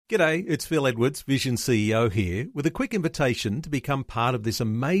G'day, it's Phil Edwards, Vision CEO here, with a quick invitation to become part of this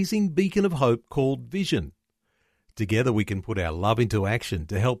amazing beacon of hope called Vision. Together we can put our love into action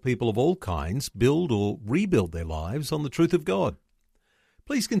to help people of all kinds build or rebuild their lives on the truth of God.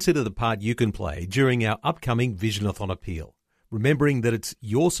 Please consider the part you can play during our upcoming Visionathon appeal, remembering that it's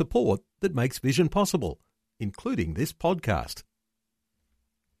your support that makes Vision possible, including this podcast.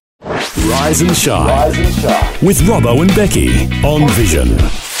 Rise and Shine with Robbo and Becky on Vision.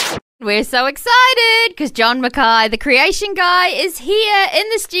 We're so excited because John Mackay, the creation guy, is here in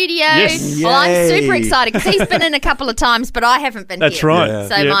the studio. Yes. Well, I'm Yay. super excited because he's been in a couple of times, but I haven't been That's here. right.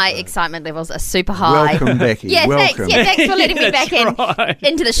 So Yeah. my excitement levels are super high. Welcome, Becky. Yeah, Welcome. thanks for letting me back in right.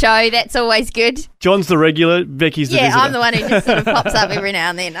 into the show. That's always good. John's the regular, Becky's the visitor. I'm the one who just sort of pops up every now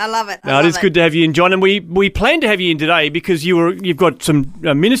and then. I love it. No, it is good to have you in, John. And we planned to have you in today because you've got some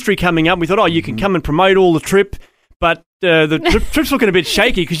ministry coming up. We thought, you can come and promote all the trip. But the trip's looking a bit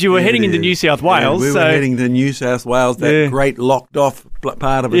shaky because you were heading into New South Wales. Yeah, we were heading to New South Wales, that great locked-off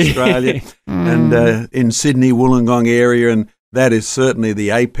part of Australia, and in Sydney, Wollongong area, and that is certainly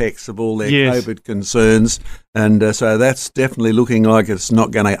the apex of all their COVID concerns. And so that's definitely looking like it's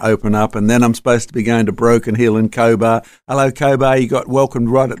not going to open up. And then I'm supposed to be going to Broken Hill and Cobar. Hello, Cobar. You got welcomed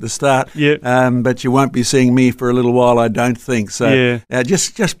right at the start. But you won't be seeing me for a little while, I don't think. So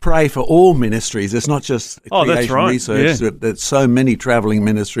just pray for all ministries. It's not just Creation Research. That so many travelling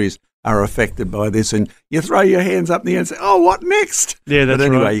ministries are affected by this, and you throw your hands up in the air and say, what next? Yeah, that's But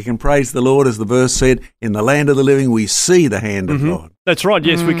anyway, right. you can praise the Lord, as the verse said, in the land of the living we see the hand of God. That's right,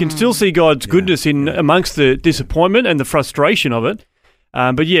 yes. We can still see God's goodness in amongst the disappointment and the frustration of it.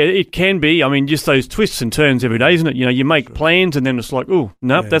 But it can be, just those twists and turns every day, isn't it? You make plans and then it's like,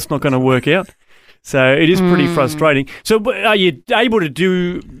 that's not going to work out. So it is pretty frustrating. So are you able to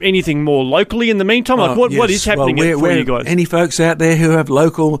do anything more locally in the meantime? What is happening for you guys? Any folks out there who have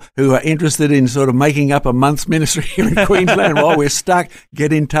local, who are interested in sort of making up a month's ministry here in Queensland while we're stuck,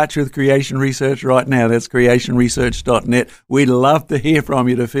 get in touch with Creation Research right now. That's creationresearch.net. We'd love to hear from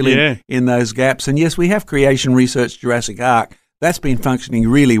you to fill in those gaps. And yes, we have Creation Research Jurassic Ark. That's been functioning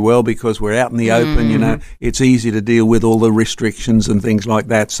really well because we're out in the open, it's easy to deal with all the restrictions and things like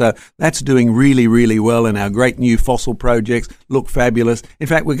that. So that's doing really, really well, and our great new fossil projects look fabulous. In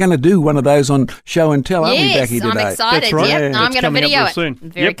fact, we're going to do one of those on Show and Tell, aren't we, Becky, today? I'm excited. That's right. Yep. I'm going to video it. Soon.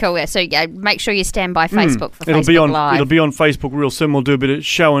 Very cool. So make sure you stand by Facebook for It'll Facebook Live. It'll be on Facebook real soon. We'll do a bit of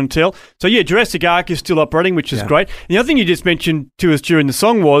Show and Tell. So, Jurassic Ark is still operating, which is great. And the other thing you just mentioned to us during the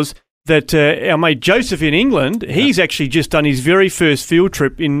song was that our mate Joseph in England, he's actually just done his very first field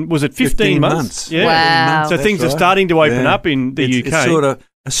trip in, was it 15 months? Yeah. Wow. So things are starting to open up in the UK. It's sort of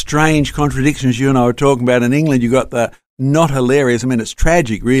a strange contradiction, as you and I were talking about. In England, you've got the not hilarious, it's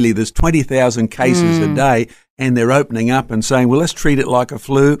tragic, really. There's 20,000 cases a day, and they're opening up and saying, well, let's treat it like a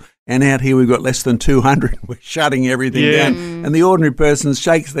flu. And out here we've got less than 200. We're shutting everything down. And the ordinary person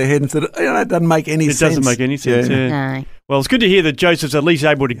shakes their head and says, it doesn't make any sense. It doesn't make any sense, No. Well, it's good to hear that Joseph's at least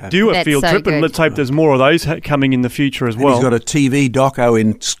able to do a That's field so trip, and good. let's hope there's more of those coming in the future as And well. he's got a TV doco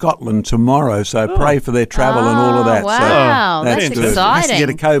in Scotland tomorrow, so pray for their travel and all of that. Wow, So that's good. Has to exciting. get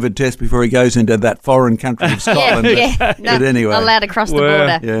a COVID test before he goes into that foreign country of Scotland. But anyway. Not allowed across the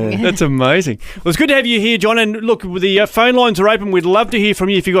Wow. border. Yeah. That's amazing. Well, it's good to have you here, John. And look, the phone lines are open. We'd love to hear from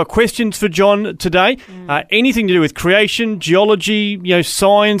you if you've got questions for John today. Anything to do with creation, geology,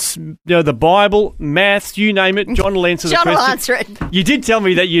 science, the Bible, maths, you name it. John will answer the John question. will answer it. You did tell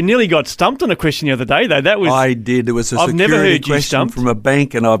me that you nearly got stumped on a question the other day, though. That was I did. It was a I've never security heard you question stumped. from a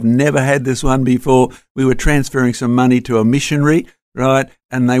bank, and I've never had this one before. We were transferring some money to a missionary, right?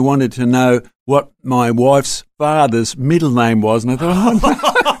 And they wanted to know what my wife's father's middle name was. And I thought,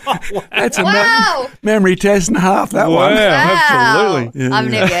 that's a memory test and a half, that one. Absolutely. I've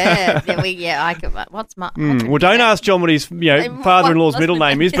never heard. What's my... Well, don't ask John what his father-in-law's middle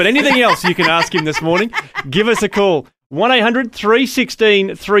name is, but anything else you can ask him this morning. Give us a call.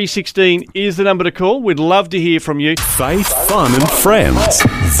 1-800-316-316 is the number to call. We'd love to hear from you. Faith, fun and friends.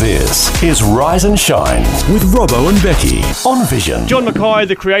 This is Rise and Shine with Robbo and Becky on Vision. John Mackay,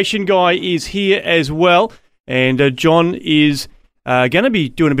 the creation guy, is here as well. And John is going to be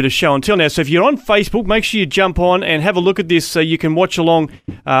doing a bit of show and tell now. So if you're on Facebook, make sure you jump on and have a look at this so you can watch along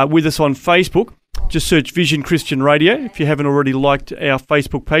with us on Facebook. Just search Vision Christian Radio. If you haven't already liked our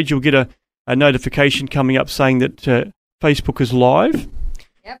Facebook page, you'll get a notification coming up saying that Facebook is live.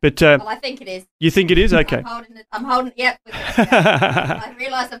 Yep. But Well, I think it is. you think it is? Okay. I'm holding it. Yep. I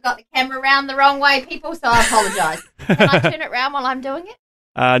realise I've got the camera around the wrong way, people, so I apologise. Can I turn it around while I'm doing it?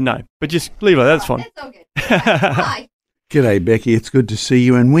 No, but just leave it. That's fine. That's all good. Bye. G'day, Becky. It's good to see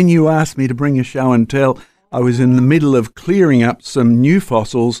you. And when you asked me to bring a show and tell, I was in the middle of clearing up some new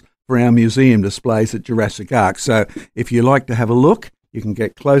fossils for our museum displays at Jurassic Ark. So if you like to have a look, you can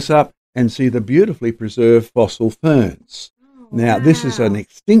get close up and see the beautifully preserved fossil ferns. Now, this is an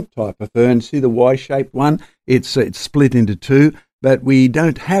extinct type of fern. See the Y-shaped one? It's split into two, but we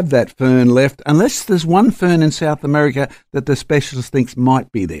don't have that fern left unless there's one fern in South America that the specialist thinks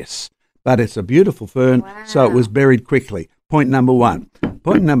might be this. But it's a beautiful fern, so it was buried quickly. Point number one.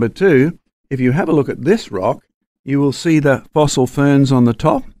 Point number two, if you have a look at this rock, you will see the fossil ferns on the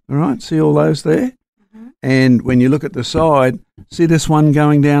top. All right, see all those there? Mm-hmm. And when you look at the side, see this one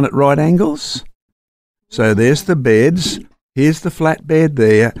going down at right angles? So there's the beds. Here's the flat bed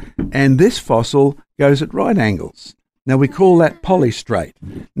there, and this fossil goes at right angles. Now, we call that polystrate.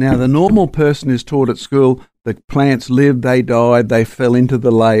 Now, the normal person is taught at school that plants lived, they died, they fell into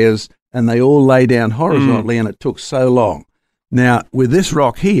the layers, and they all lay down horizontally, and it took so long. Now, with this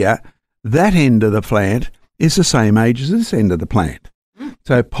rock here, that end of the plant is the same age as this end of the plant.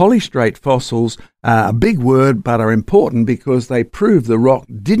 So polystrate fossils are a big word, but are important because they prove the rock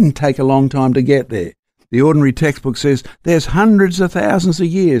didn't take a long time to get there. The ordinary textbook says there's hundreds of thousands of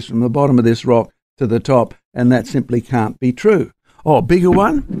years from the bottom of this rock to the top, and that simply can't be true. Oh, bigger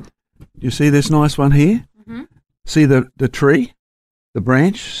one? You see this nice one here? Mm-hmm. See the tree, the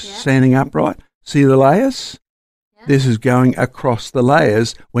branch standing upright? See the layers? Yeah. This is going across the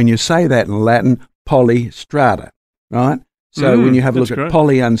layers. When you say that in Latin, polystrata, right? So when you have a look at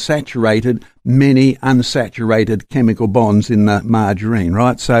polyunsaturated, many unsaturated chemical bonds in the margarine,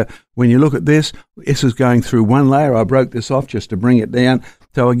 right? So when you look at this is going through one layer. I broke this off just to bring it down.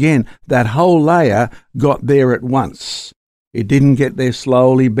 So again, that whole layer got there at once. It didn't get there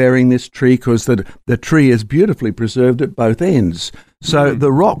slowly burying this tree because the tree is beautifully preserved at both ends. So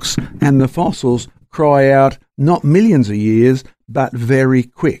the rocks and the fossils cry out not millions of years, but very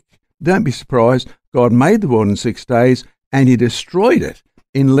quick. Don't be surprised. God made the world in 6 days, and he destroyed it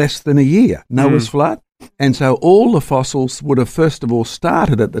in less than a year. Noah's flood. And so all the fossils would have first of all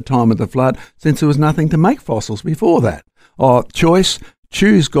started at the time of the flood, since there was nothing to make fossils before that.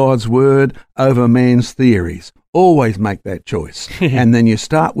 Choose God's word over man's theories. Always make that choice. And then you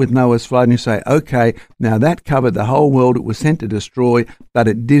start with Noah's flood and you say, okay, now that covered the whole world it was sent to destroy, but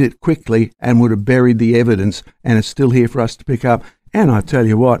it did it quickly and would have buried the evidence, and it's still here for us to pick up. And I tell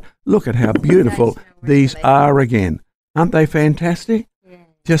you what, look at how beautiful these are again. Aren't they fantastic? Yeah.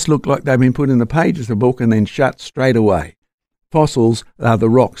 Just look like they've been put in the pages of the book and then shut straight away. Fossils are the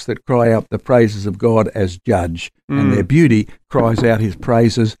rocks that cry out the praises of God as judge, and their beauty cries out his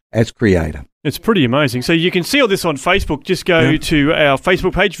praises as creator. It's pretty amazing. So you can see all this on Facebook. Just go to our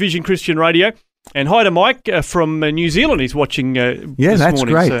Facebook page, Vision Christian Radio. And hi to Mike from New Zealand. He's watching this morning. Yeah, that's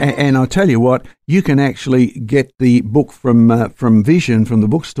great. So. And I'll tell you what, you can actually get the book from Vision, from the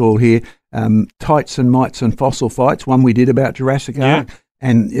bookstall here, Tights and Mites and Fossil Fights, one we did about Jurassic Ark.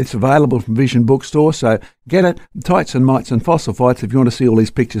 And it's available from Vision Bookstore, so get it, Tights and Mites and Fossil Fights, if you want to see all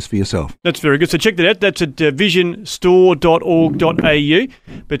these pictures for yourself. That's very good. So check that out. That's at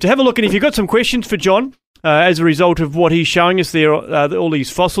visionstore.org.au. But to have a look, and if you've got some questions for John, as a result of what he's showing us there, all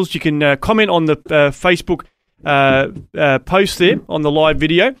these fossils, you can comment on the Facebook post there on the live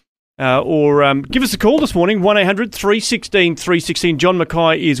video, or give us a call this morning, 1-800-316-316. John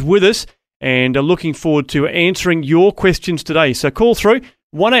Mackay is with us, and looking forward to answering your questions today. So call through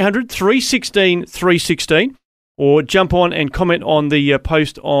 1-800-316-316, or jump on and comment on the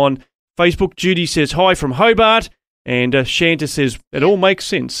post on Facebook. Judy says hi from Hobart, and Shanta says it all makes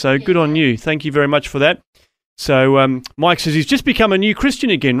sense. So good on you. Thank you very much for that. So Mike says he's just become a new Christian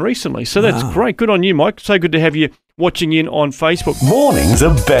again recently. So that's great. Good on you, Mike. So good to have you watching in on Facebook. Mornings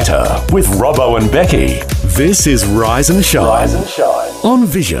are better with Robbo and Becky. This is Rise and Shine. Rise and Shine on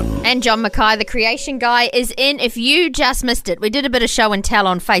Vision. And John Mackay, the creation guy, is in. If you just missed it, we did a bit of show and tell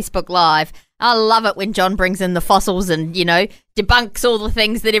on Facebook Live. I love it when John brings in the fossils and, debunks all the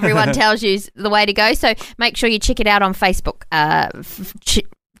things that everyone tells you is the way to go. So make sure you check it out on Facebook.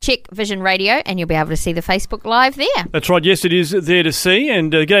 Check Vision Radio and you'll be able to see the Facebook Live there. That's right. Yes, it is there to see.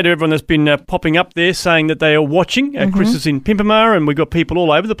 And g'day to everyone that's been popping up there saying that they are watching. Chris is in Pimpamar, and we've got people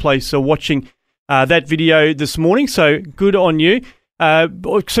all over the place watching that video this morning. So good on you.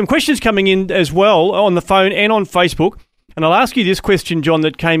 Some questions coming in as well on the phone and on Facebook. And I'll ask you this question, John,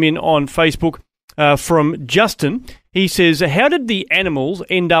 that came in on Facebook from Justin. He says, how did the animals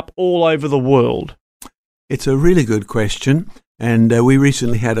end up all over the world? It's a really good question. And we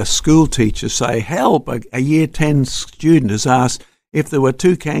recently had a school teacher say, help, a Year 10 student has asked, if there were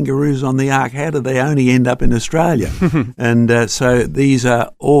 2 kangaroos on the ark, how did they only end up in Australia? And so these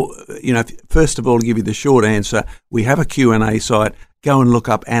are all, first of all, to give you the short answer, we have a Q&A site. Go and look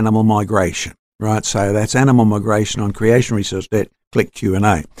up animal migration, right? So that's Animal Migration on Creation Research Net. Click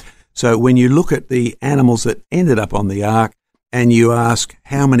Q&A. So when you look at the animals that ended up on the ark and you ask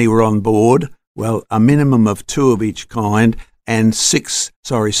how many were on board, well, a minimum of 2 of each kind and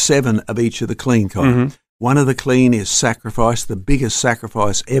 7 of each of the clean kind. Mm-hmm. One of the clean is sacrifice, the biggest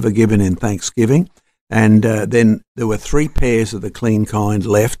sacrifice ever given in Thanksgiving. And then there were 3 pairs of the clean kind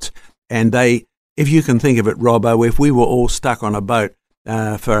left. And they, if you can think of it, Robbo, if we were all stuck on a boat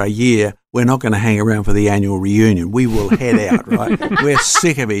for a year, we're not going to hang around for the annual reunion. We will head out, right? We're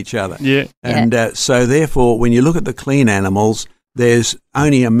sick of each other. Yeah. And so therefore, when you look at the clean animals, there's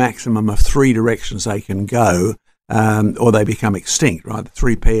only a maximum of 3 directions they can go, or they become extinct, right? The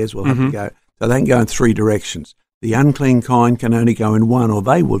 3 pairs will have to go. So they can go in 3 directions. The unclean kind can only go in 1, or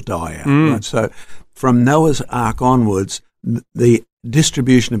they will die out, right? So from Noah's Ark onwards, the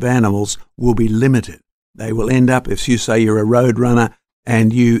distribution of animals will be limited. They will end up, if you say you're a road runner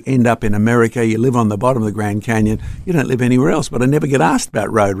and you end up in America, you live on the bottom of the Grand Canyon, you don't live anywhere else. But I never get asked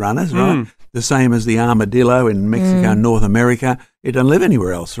about road runners, right? The same as the armadillo in Mexico and North America. It doesn't live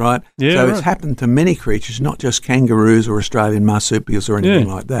anywhere else, right? Yeah, so it's happened to many creatures, not just kangaroos or Australian marsupials or anything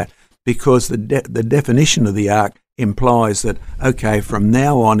like that, because the definition of the ark implies that, okay, from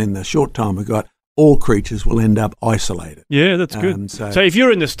now on in the short time we've got, all creatures will end up isolated. Yeah, that's good. So if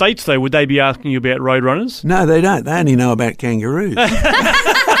you're in the States, though, would they be asking you about roadrunners? No, they don't. They only know about kangaroos.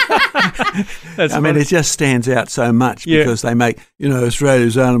 I mean, it just stands out so much because they make,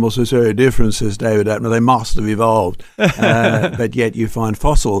 Australia's animals are very different, says David Attenborough. They must have evolved. But yet you find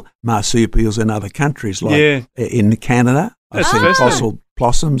fossil marsupials in other countries, like in Canada. I've seen fossil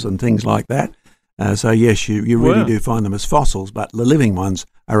possums and things like that. So, yes, you really do find them as fossils, but the living ones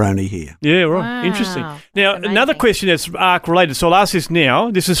are only here. Yeah, right. Wow. Interesting. Now, another question that's ark-related, so I'll ask this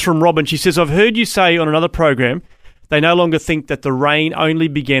now. This is from Robin. She says, I've heard you say on another program they no longer think that the rain only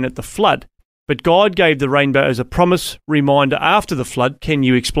began at the flood, but God gave the rainbow as a promise reminder after the flood. Can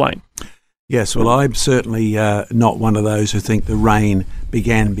you explain? Yes, well, I'm certainly not one of those who think the rain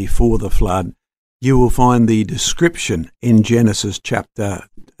began before the flood. You will find the description in Genesis chapter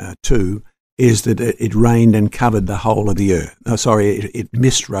 2 is that it rained and covered the whole of the earth.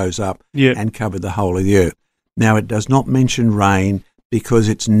 Mist rose up and covered the whole of the earth. Now, it does not mention rain because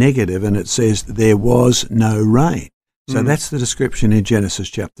it's negative and it says there was no rain. So that's the description in Genesis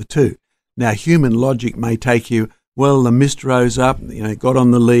chapter 2. Now, human logic may take you, well, the mist rose up, got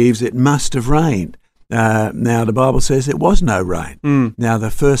on the leaves, it must have rained. Now, the Bible says it was no rain. Now, the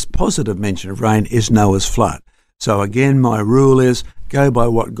first positive mention of rain is Noah's flood. So again, my rule is go by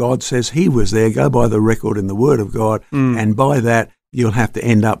what God says. He was there. Go by the record in the Word of God. And by that, you'll have to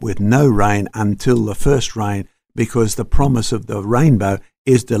end up with no rain until the first rain, because the promise of the rainbow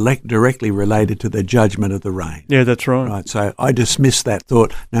is directly related to the judgment of the rain. Yeah, that's right. Right. So I dismiss that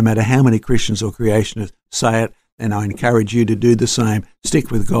thought, no matter how many Christians or creationists say it, and I encourage you to do the same. Stick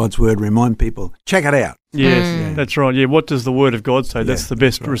with God's Word. Remind people, check it out. Yes, that's right. Yeah, what does the Word of God say? That's the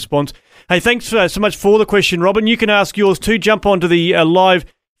best response. Hey, thanks so much for the question, Robin. You can ask yours too. Jump onto the live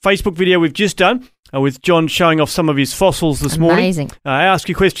Facebook video we've just done with John showing off some of his fossils this morning. Amazing. Ask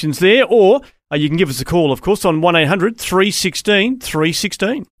your questions there, or you can give us a call, of course, on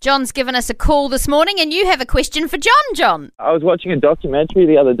 1-800-316-316. John's given us a call this morning, and you have a question for John. I was watching a documentary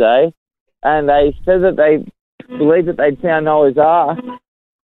the other day, and they said that they believed that they'd found Noah's Ark.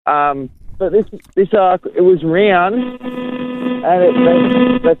 But this ark, it was round,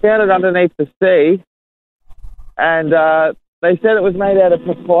 and they found it underneath the sea, and they said it was made out of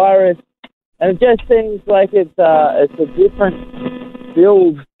papyrus, and it just seems like it's a different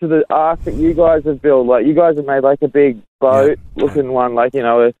build to the ark that you guys have built. Like, you guys have made like a big boat-looking one, like,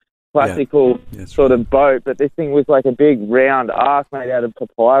 a classical sort of boat, but this thing was like a big round ark made out of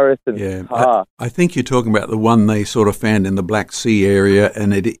papyrus and tar. I think you're talking about the one they sort of found in the Black Sea area,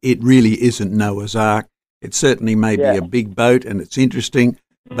 and it really isn't Noah's Ark. It certainly may be a big boat, and it's interesting,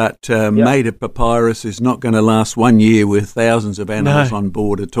 but made of papyrus is not going to last 1 year with thousands of animals on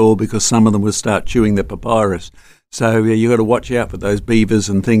board at all, because some of them will start chewing the papyrus. So you've got to watch out for those beavers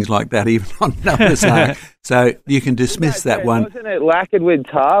and things like that, even on Noah's Ark. So you can dismiss that one. Wasn't it lacquered with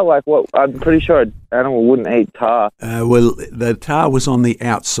tar? Like, what? I'm pretty sure an animal wouldn't eat tar. Well, the tar was on the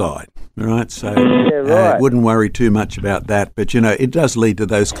outside, right? So wouldn't worry too much about that. But, it does lead to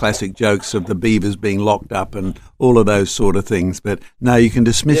those classic jokes of the beavers being locked up and all of those sort of things. But, no, you can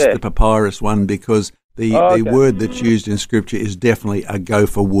dismiss the papyrus one, because the word that's used in Scripture is definitely a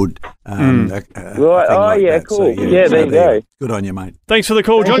gopher wood. Right. Oh, yeah, cool. So, there you go. Good on you, mate. Thanks for the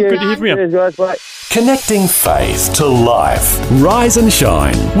call, John. Good to hear from you. Cheers, guys. Bye. Connecting faith to life. Rise and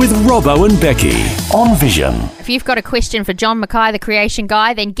Shine with Robbo and Becky on Vision. If you've got a question for John Mackay, the creation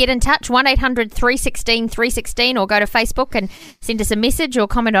guy, then get in touch, 1-800-316-316, or go to Facebook and send us a message or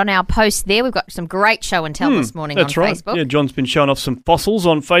comment on our post there. We've got some great show and tell this morning on Facebook. Yeah, John's been showing off some fossils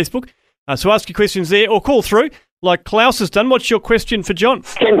on Facebook. So ask your questions there or call through like Klaus has done. What's your question for John?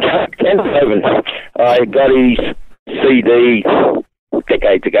 Ken Hoven. I got his CD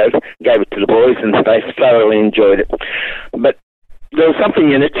decades ago, gave it to the boys, and they thoroughly enjoyed it. But there was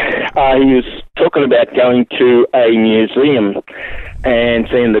something in it. He was talking about going to a museum and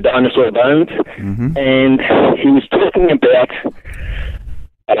seeing the dinosaur bones, and he was talking about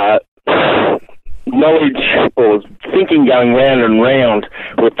knowledge or thinking going round and round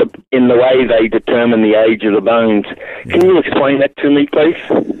in the way they determine the age of the bones. Can you explain that to me, please?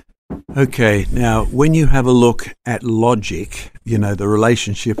 Okay, now when you have a look at logic, the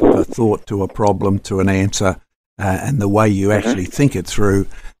relationship of a thought to a problem to an answer, and the way you actually think it through,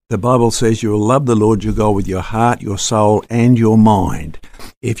 the Bible says you will love the Lord your God with your heart, your soul, and your mind.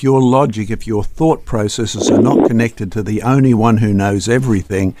 If your logic, if your thought processes are not connected to the only one who knows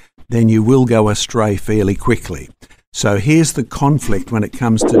everything, then you will go astray fairly quickly. So here's the conflict when it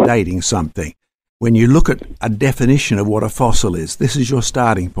comes to dating something. When you look at a definition of what a fossil is, this is your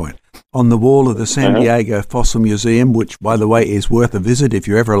starting point. On the wall of the San Diego Fossil Museum, which, by the way, is worth a visit if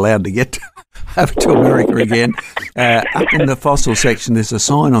you're ever allowed to get over to America again, up in the fossil section, there's a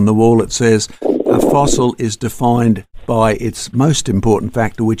sign on the wall that says a fossil is defined by its most important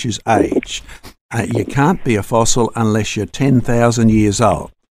factor, which is age. You can't be a fossil unless you're 10,000 years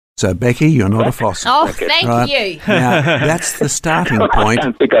old. So, Becky, you're not a fossil. Oh, thank you. Now, that's the starting point. I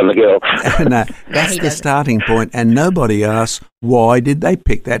can't pick on the girl. No, that's the starting point, and nobody asks, why did they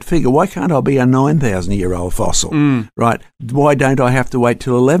pick that figure? Why can't I be a 9,000-year-old fossil? Right? Why don't I have to wait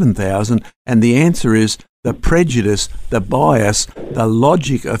till 11,000? And the answer is the prejudice, the bias, the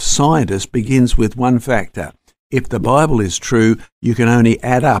logic of scientists begins with one factor. If the Bible is true, you can only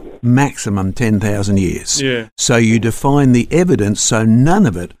add up maximum 10,000 years. Yeah. So you define the evidence so none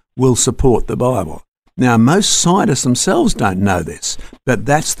of it will support the Bible. Now, most scientists themselves don't know this, but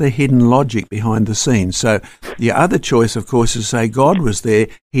that's the hidden logic behind the scenes. So the other choice, of course, is to say God was there.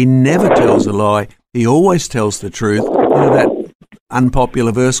 He never tells a lie. He always tells the truth. That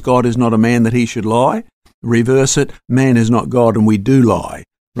unpopular verse, God is not a man that he should lie. Reverse it, man is not God and we do lie.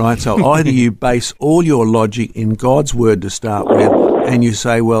 Right, so either you base all your logic in God's word to start with, and you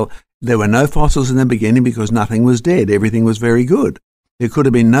say, well, there were no fossils in the beginning because nothing was dead. Everything was very good. There could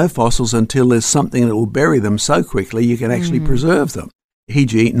have been no fossils until there's something that will bury them so quickly you can actually preserve them.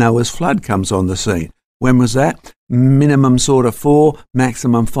 E.g., Noah's flood comes on the scene. When was that? Minimum sort of 4,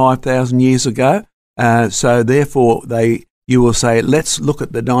 maximum 5,000 years ago. So therefore, you will say, let's look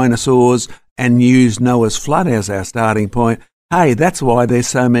at the dinosaurs and use Noah's flood as our starting point. Hey, that's why there's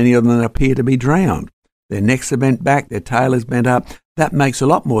so many of them that appear to be drowned. Their necks are bent back, their tail is bent up. That makes a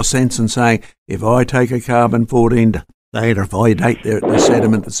lot more sense than saying, if I take a carbon-14 date, or if I date the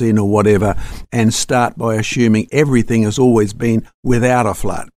sediment that's in or whatever, and start by assuming everything has always been without a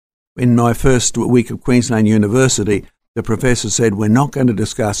flood. In my first week of Queensland University, the professor said, we're not going to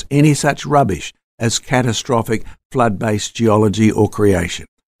discuss any such rubbish as catastrophic flood-based geology or creation.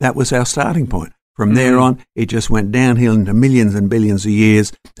 That was our starting point. From there on, it just went downhill into millions and billions of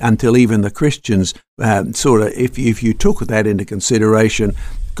years until even the Christians if you took that into consideration,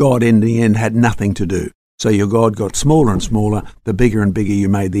 God in the end had nothing to do. So your God got smaller and smaller, the bigger and bigger you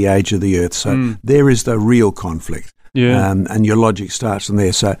made the age of the earth. So there is the real conflict. Yeah. And your logic starts from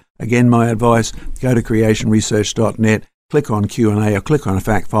there. So again, my advice, go to creationresearch.net, click on Q&A or click on a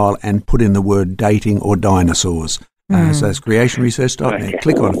fact file and put in the word dating or dinosaurs. So that's creationresearch.net.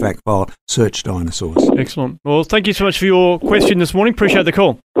 Click on a fact file, search dinosaurs. Excellent. Well, thank you so much for your question this morning. Appreciate the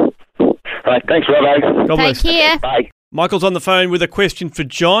call. All right, thanks, Robbo. God bless. Take care. Bye. Michael's on the phone with a question for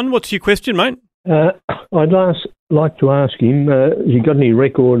John. What's your question, mate? I'd like to ask him, has he got any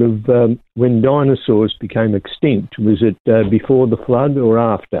record of when dinosaurs became extinct? Was it before the flood or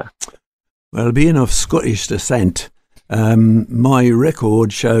after? Well, being of Scottish descent, my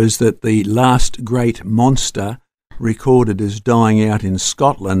record shows that the last great monster recorded as dying out in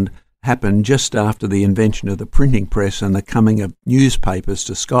Scotland happened just after the invention of the printing press and the coming of newspapers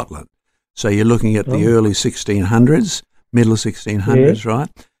to Scotland. So you're looking at the early 1600s, middle 1600s, right?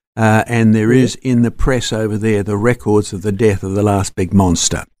 And there is in the press over there the records of the death of the last big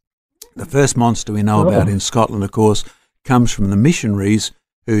monster. The first monster we know about in Scotland, of course, comes from the missionaries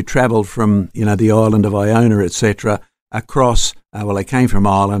who travelled from, the island of Iona, etc., across, they came from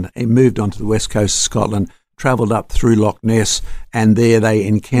Ireland and moved onto the west coast of Scotland, travelled up through Loch Ness, and there they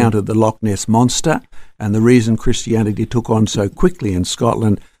encountered the Loch Ness Monster. And the reason Christianity took on so quickly in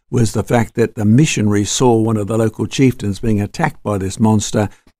Scotland was the fact that the missionaries saw one of the local chieftains being attacked by this monster,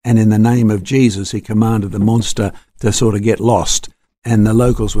 and in the name of Jesus, he commanded the monster to sort of get lost. And the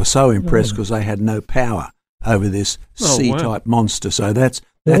locals were so impressed because they had no power over this sea-type monster. So that's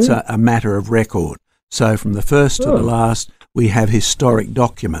a matter of record. So from the first to the last, we have historic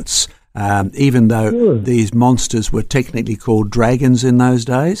documents. Even though these monsters were technically called dragons in those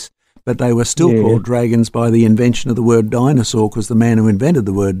days, but they were still called dragons by the invention of the word dinosaur, because the man who invented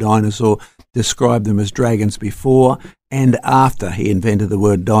the word dinosaur described them as dragons before and after he invented the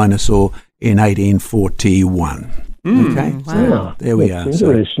word dinosaur in 1841. Okay, so there we are.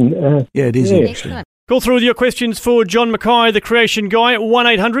 Interesting. It is interesting. Excellent. Call through with your questions for John Mackay, the Creation Guy.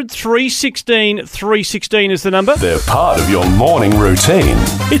 1800 316 316 is the number. They're part of your morning routine.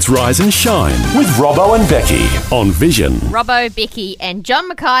 It's Rise and Shine with Robbo and Becky on Vision. Robbo, Becky and John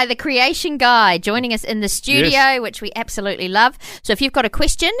Mackay, the Creation Guy, joining us in the studio, which we absolutely love. So if you've got a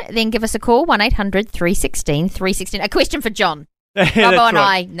question, then give us a call, 1800 316 316. A question for John. Robbo and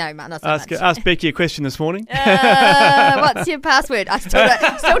I, no, not so much. Ask Becky a question this morning. What's your password? I'm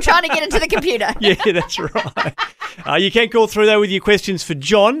still trying to get into the computer. Yeah, that's right. You can call through, though, with your questions for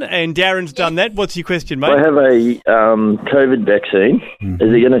John, and Darren's done that. What's your question, mate? I have a COVID vaccine.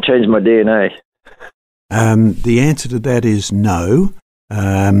 Is it going to change my DNA? The answer to that is no.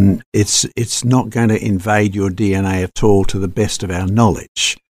 It's not going to invade your DNA at all, to the best of our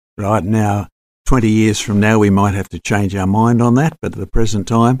knowledge. Right now, 20 years from now, we might have to change our mind on that, but at the present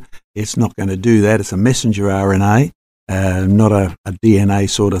time, it's not going to do that. It's a messenger RNA, not a DNA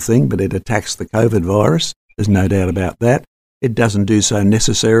sort of thing, but it attacks the COVID virus. There's no doubt about that. It doesn't do so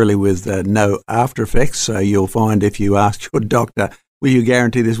necessarily with no after effects, so you'll find if you ask your doctor, will you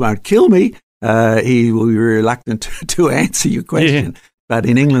guarantee this won't kill me? He will be reluctant to answer your question. Yeah. But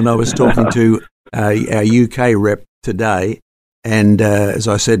in England, I was talking to our UK rep today, and as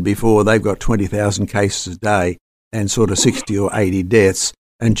I said before, they've got 20,000 cases a day and sort of 60 or 80 deaths.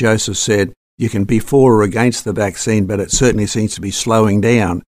 And Joseph said, you can be for or against the vaccine, but it certainly seems to be slowing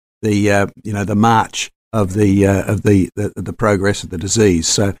down the march of the progress of the disease.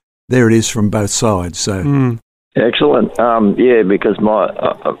 So there it is from both sides. So excellent. Because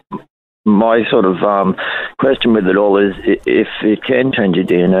my sort of question with it all is, if it can change your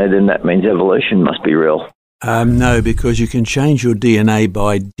DNA, then that means evolution must be real. No, because you can change your DNA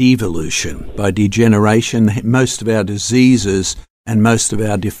by devolution, by degeneration. Most of our diseases and most of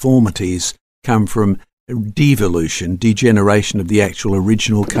our deformities come from degeneration of the actual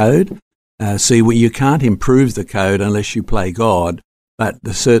original code. You can't improve the code unless you play God, but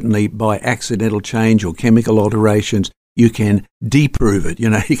certainly by accidental change or chemical alterations, you can deprove it. You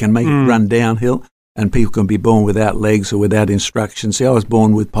can make it run downhill, and people can be born without legs or without instructions. See, I was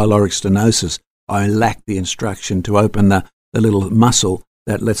born with pyloric stenosis. I lacked the instruction to open the little muscle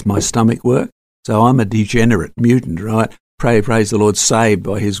that lets my stomach work. So I'm a degenerate mutant, right? Praise the Lord, saved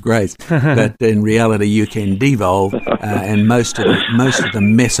by His grace. But in reality, you can devolve, and most of the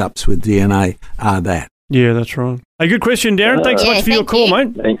mess ups with DNA are that. Yeah, that's right. A good question, Darren. Thanks so much for your call,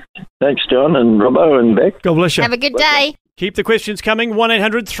 mate. Thanks, John and Robbo and Beck. God bless you. Have a good day. Keep the questions coming.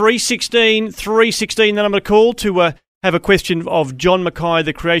 1800 316 316. The number to call to have a question of John Mackay,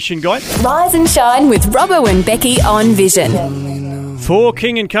 the Creation Guy. Rise and Shine with Robbo and Becky on Vision. For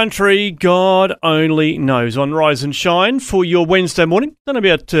King and Country, God only knows. On Rise and Shine for your Wednesday morning. Don't know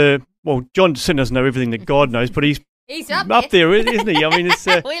about, John doesn't know everything that God knows, but he's up there, isn't he? I mean, it's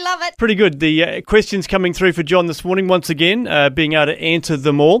we love it. Pretty good. The questions coming through for John this morning, once again, being able to answer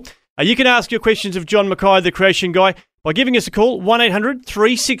them all. You can ask your questions of John Mackay, the Creation Guy, by giving us a call, 1800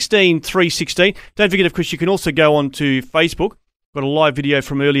 316 316. Don't forget, of course, you can also go on to Facebook. Got a live video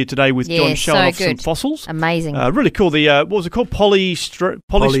from earlier today with John showing off some fossils. Amazing. Really cool. The what was it called? Polystrate.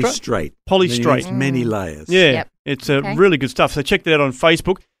 Polystrate. Many layers. Yeah. It's really good stuff. So check that out on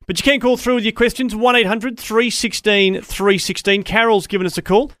Facebook. But you can call through with your questions, 1800 316 316. Carol's given us a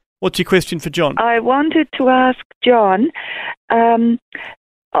call. What's your question for John? I wanted to ask John,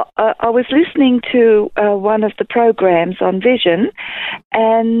 I was listening to one of the programs on Vision,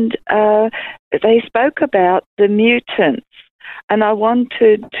 and they spoke about the mutants, and I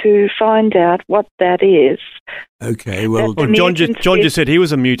wanted to find out what that is. Okay, well, John just said he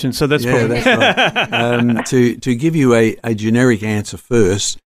was a mutant, so that's probably... that's right. To give you a generic answer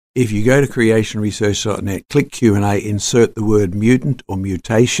first, if you go to creationresearch.net, click Q&A, insert the word mutant or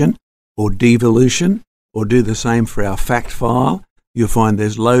mutation or devolution, or do the same for our fact file, you'll find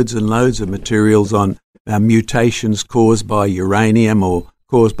there's loads and loads of materials on mutations caused by uranium or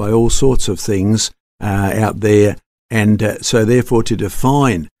caused by all sorts of things out there. And so therefore to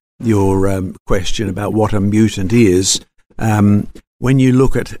define your question about what a mutant is, when you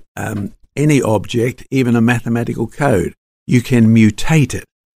look at any object, even a mathematical code, you can mutate it,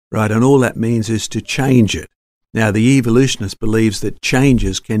 right? And all that means is to change it. Now, the evolutionist believes that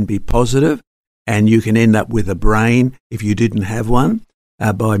changes can be positive, and you can end up with a brain if you didn't have one,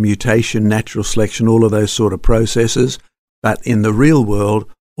 by mutation, natural selection, all of those sort of processes. But in the real world,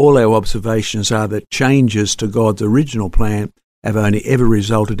 all our observations are that changes to God's original plan have only ever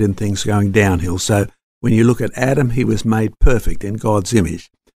resulted in things going downhill. So when you look at Adam, he was made perfect in God's image.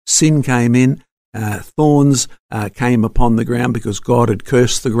 Sin came in, thorns came upon the ground because God had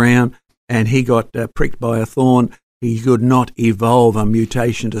cursed the ground, and he got pricked by a thorn. He could not evolve a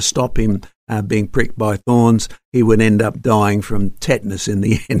mutation to stop him being pricked by thorns. He would end up dying from tetanus in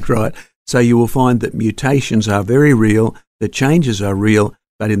the end, right? So you will find that mutations are very real, the changes are real,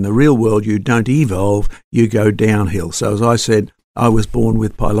 but in the real world you don't evolve, you go downhill. So as I said, I was born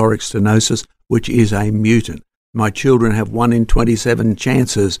with pyloric stenosis, which is a mutant. My children have 1 in 27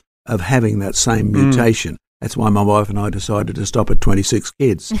 chances of having that same mutation. That's why my wife and I decided to stop at 26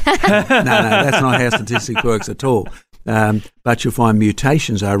 kids. No, that's not how statistics works at all. But you'll find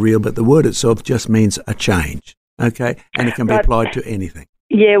mutations are real, but the word itself just means a change, okay? And it can be applied to anything.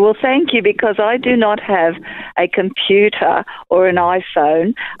 Yeah, well, thank you, because I do not have a computer or an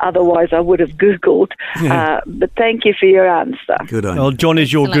iPhone. Otherwise, I would have Googled. But thank you for your answer. Good on you. Well, John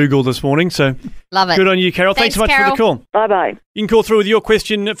is your Google this morning, so love it. Good on you, Carol. Thanks so much Carol. for the call. Bye-bye. You can call through with your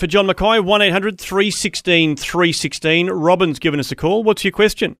question for John Mackay, 1-800-316-316. Robin's given us a call. What's your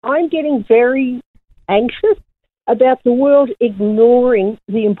question? I'm getting very anxious about the world ignoring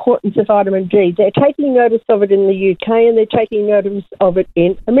the importance of vitamin D. They're taking notice of it in the UK and they're taking notice of it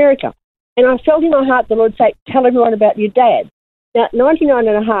in America. And I felt in my heart the Lord say, tell everyone about your dad. Now, at 99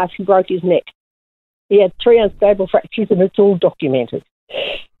 and a half, he broke his neck. He had 3 unstable fractures and it's all documented.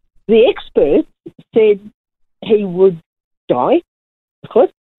 The experts said he would die, of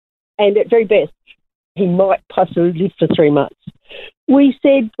course, and at very best, he might possibly live for 3 months. We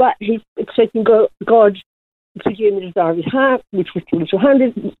said, but he's expecting God to give him the desire of his heart, which was to live to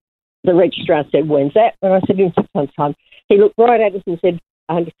 100. The registrar said, when's that? And I said, in 6 months' time. He looked right at us and said,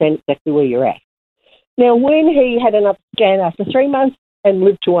 I understand exactly where you're at. Now, when he had another scan after 3 months and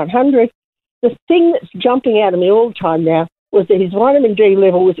lived to 100, the thing that's jumping out of me all the time now was that his vitamin D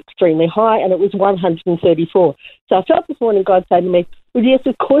level was extremely high, and it was 134. So I felt this morning God say to me, well, yes,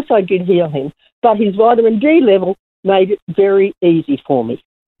 of course I did heal him, but his vitamin D level made it very easy for me.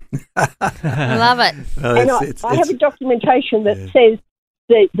 I love it. Well, and I have a documentation that says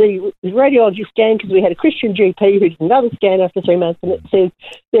the radiology scan, because we had a Christian GP who did another scan after 3 months, and it says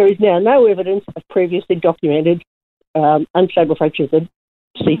there is now no evidence of previously documented unstable fractures of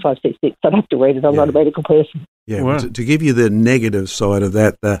C5, C6. I'd have to read it. I'm not a medical person. Yeah, wow. To give you the negative side of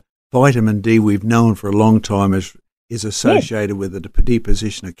that, the vitamin D we've known for a long time is associated with the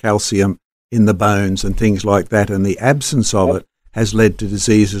deposition of calcium in the bones and things like that, and the absence of it has led to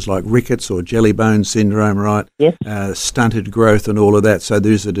diseases like rickets or jelly bone syndrome, right? Yes. Stunted growth and all of that. So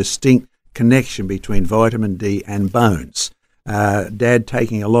there's a distinct connection between vitamin D and bones. Dad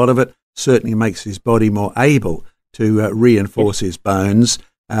taking a lot of it certainly makes his body more able to reinforce his bones.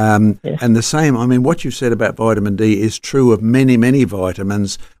 And the same, I mean, what you've said about vitamin D is true of many, many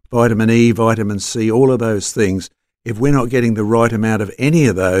vitamins, vitamin E, vitamin C, all of those things. If we're not getting the right amount of any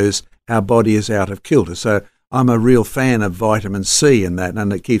of those, our body is out of kilter. So I'm a real fan of vitamin C in that,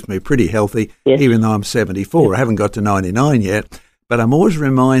 and it keeps me pretty healthy, even though I'm 74. I haven't got to 99 yet, but I'm always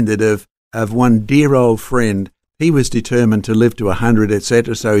reminded of one dear old friend. He was determined to live to 100,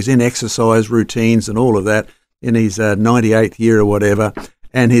 etc., so he's in exercise routines and all of that in his 98th year or whatever,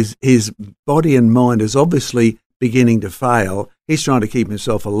 and his body and mind is obviously beginning to fail. He's trying to keep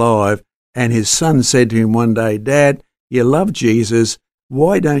himself alive, and his son said to him one day, Dad, you love Jesus,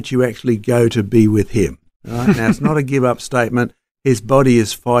 why don't you actually go to be with him? Right? Now, it's not a give-up statement. His body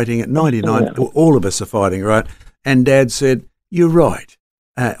is fighting at 99. All of us are fighting, right? And Dad said, you're right.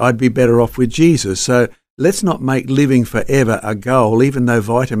 I'd be better off with Jesus. So let's not make living forever a goal, even though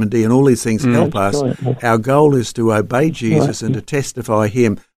vitamin D and all these things help us. Our goal is to obey Jesus and to testify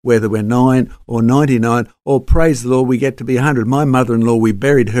him, whether we're 9 or 99, or praise the Lord, we get to be 100. My mother-in-law, we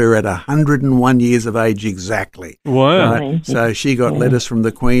buried her at 101 years of age exactly. Wow. Right? So she got letters from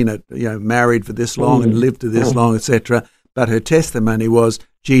the Queen, married for this long and lived to this long, etc. But her testimony was,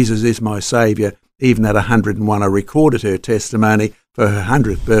 Jesus is my saviour. Even at 101, I recorded her testimony for her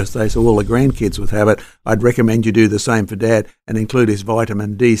 100th birthday, so all the grandkids would have it. I'd recommend you do the same for Dad and include his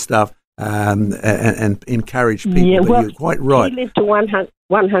vitamin D stuff and encourage people. Yeah, well, you're quite right. He lived to 100.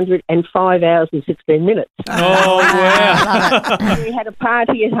 105 hours and 16 minutes. Oh, wow. We had a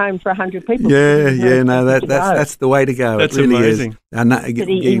party at home for 100 people. That's the way to go. That's it really amazing. Is. And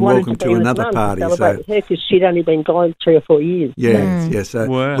you're welcome to another party. Celebrate with her because she'd only been gone 3 or 4 years. Yes.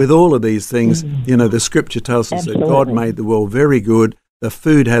 So with all of these things, the Scripture tells us that God made the world very good. The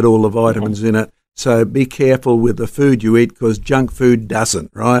food had all the vitamins in it. So be careful with the food you eat because junk food doesn't,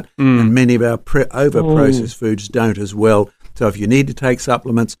 right? And many of our over-processed foods don't as well. So if you need to take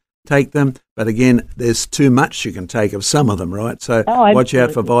supplements, take them. But again, there's too much you can take of some of them, right? So watch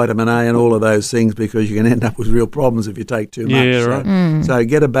out for vitamin A and all of those things because you can end up with real problems if you take too much. Yeah, right. So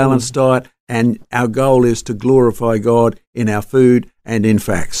get a balanced diet, and our goal is to glorify God in our food and in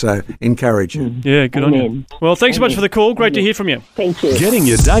facts. So encourage it. Yeah, good on you. Well, thanks so much for the call. Great to hear from you. Thank you. Getting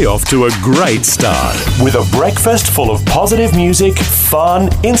your day off to a great start with a breakfast full of positive music, fun,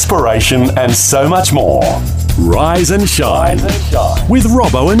 inspiration, and so much more. Rise and Shine with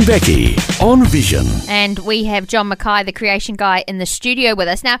Robbo and Becky on Vision. And we have John Mackay, the creation guy, in the studio with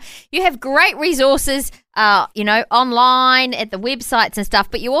us. Now, you have great resources, online at the websites and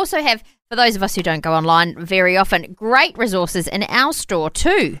stuff, but you also have, for those of us who don't go online very often, great resources in our store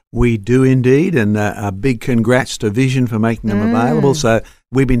too. We do indeed, and a big congrats to Vision for making them available. So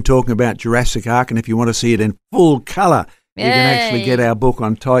we've been talking about Jurassic Ark, and if you want to see it in full colour, you can actually get our book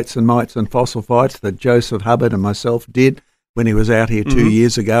on tights and mites and fossil fights that Joseph Hubbard and myself did when he was out here 2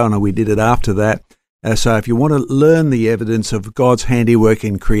 years ago, and we did it after that. So if you want to learn the evidence of God's handiwork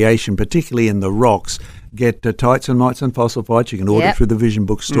in creation, particularly in the rocks, get Tights and Mites and Fossil Fights. You can order it through the Vision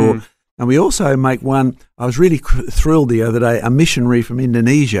bookstore. And we also make one, I was really thrilled the other day, a missionary from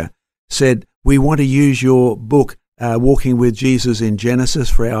Indonesia said, we want to use your book, Walking with Jesus in Genesis,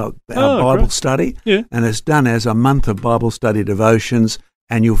 for our Bible study. Yeah. And it's done as a month of Bible study devotions.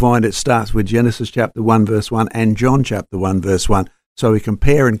 And you'll find it starts with Genesis chapter 1, verse 1 and John chapter 1, verse 1. So we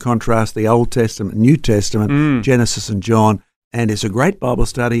compare and contrast the Old Testament and New Testament, Genesis and John. And it's a great Bible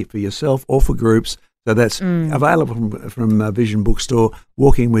study for yourself or for groups. So that's available from Vision Bookstore,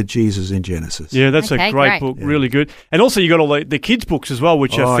 Walking with Jesus in Genesis. Yeah, that's a great book, really good. And also you got all the kids' books as well,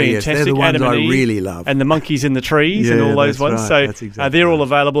 which are fantastic. Yes, they're the ones Adam and I Eve, really love. And the Monkeys in the Trees and all those ones. Right. So they're all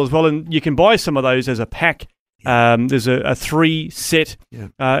available as well. And you can buy some of those as a pack. There's a 3 set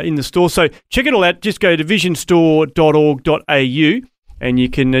in the store. So check it all out. Just go to visionstore.org.au and you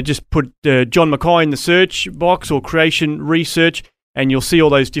can just put John Mackay in the search box or Creation Research, and you'll see all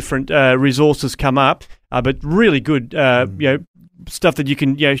those different resources come up. But really good, stuff that you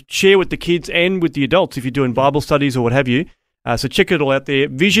can share with the kids and with the adults if you're doing Bible studies or what have you. So check it all out there,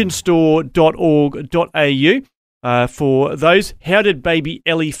 visionstore.org.au. For those, how did baby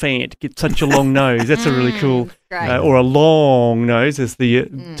elephant get such a long nose? That's a really cool, or a long nose, as the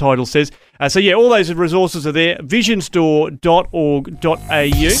title says. So all those resources are there,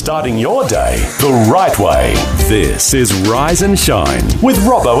 visionstore.org.au. Starting your day the right way. This is Rise and Shine with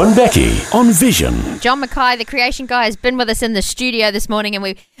Robbo and Becky on Vision. John Mackay, the creation guy, has been with us in the studio this morning, and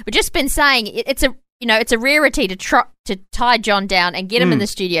we've just been saying it's a rarity to tie John down and get him in the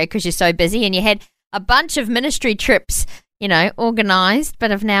studio because you're so busy, and you had a bunch of ministry trips, organised,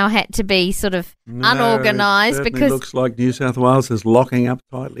 but have now had to be sort of unorganised because it looks like New South Wales is locking up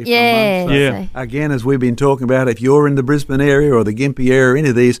tightly for a month. So again, as we've been talking about, if you're in the Brisbane area or the Gympie area, any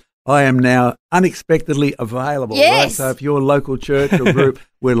of these, I am now unexpectedly available. Yes. Right? So if your local church or group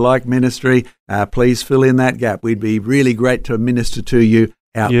would like ministry, please fill in that gap. We'd be really great to minister to you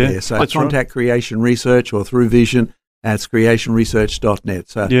out there. So contact Creation Research or through Vision. That's creationresearch.net.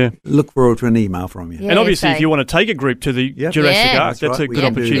 So look forward to an email from you. And obviously, if you want to take a group to the Jurassic Ark, that's a good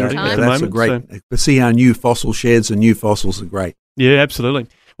opportunity at the moment. Great. To see our new fossil sheds and new fossils are great. Yeah, absolutely.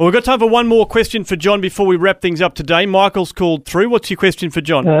 Well, we've got time for one more question for John before we wrap things up today. Michael's called through. What's your question for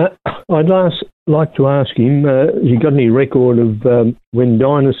John? I'd like to ask him, has he got any record of when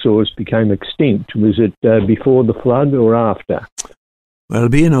dinosaurs became extinct? Was it before the flood or after? Well,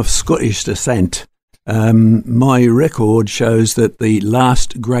 being of Scottish descent, my record shows that the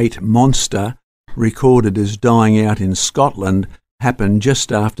last great monster recorded as dying out in Scotland happened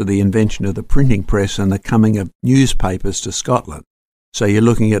just after the invention of the printing press and the coming of newspapers to Scotland. So you're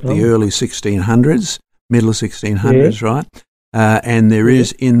looking at the early 1600s, middle 1600s, right? And there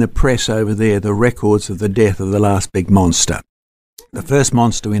is in the press over there the records of the death of the last big monster. The first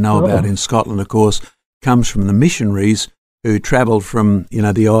monster we know about in Scotland, of course, comes from the missionaries who travelled from,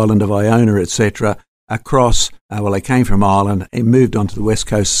 the island of Iona, etc., across, they came from Ireland and moved on to the west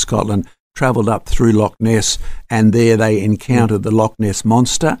coast of Scotland, travelled up through Loch Ness, and there they encountered the Loch Ness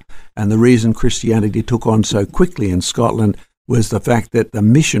Monster. And the reason Christianity took on so quickly in Scotland was the fact that the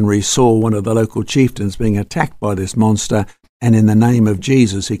missionaries saw one of the local chieftains being attacked by this monster, and in the name of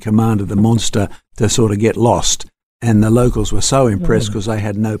Jesus, he commanded the monster to sort of get lost. And the locals were so impressed because they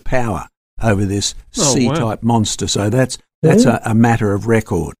had no power over this sea-type monster. So that's a matter of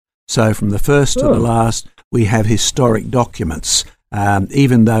record. So from the first to the last, we have historic documents.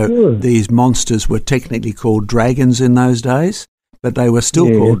 Even though these monsters were technically called dragons in those days, but they were still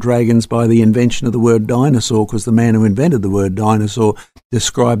called dragons by the invention of the word dinosaur, because the man who invented the word dinosaur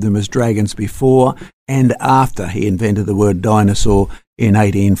described them as dragons before and after he invented the word dinosaur in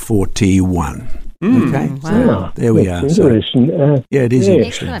 1841. Okay, so there we are. Interesting. It is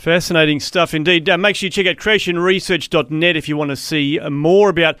interesting. Fascinating stuff indeed. Make sure you check out creationresearch.net if you want to see more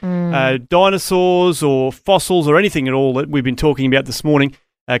about dinosaurs or fossils or anything at all that we've been talking about this morning.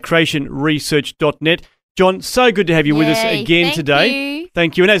 Creationresearch.net. John, so good to have you with us again today.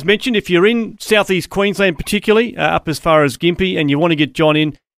 Thank you. And as mentioned, if you're in southeast Queensland particularly, up as far as Gympie, and you want to get John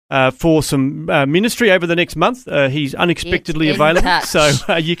in for some ministry over the next month, he's unexpectedly available. So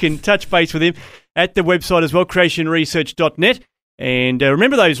you can touch base with him at the website as well, creationresearch.net. And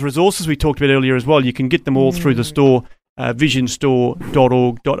remember those resources we talked about earlier as well. You can get them all through the store,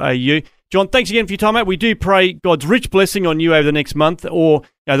 visionstore.org.au. John, thanks again for your time, mate. We do pray God's rich blessing on you over the next month, or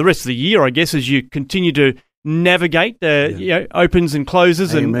the rest of the year, I guess, as you continue to navigate opens and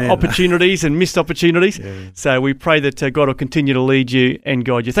closes and opportunities and missed opportunities. So we pray that God will continue to lead you and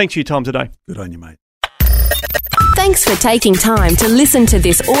guide you. Thanks for your time today. Good on you, mate. Thanks for taking time to listen to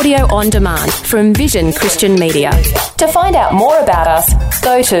this audio on demand from Vision Christian Media. To find out more about us,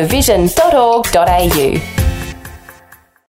 go to vision.org.au.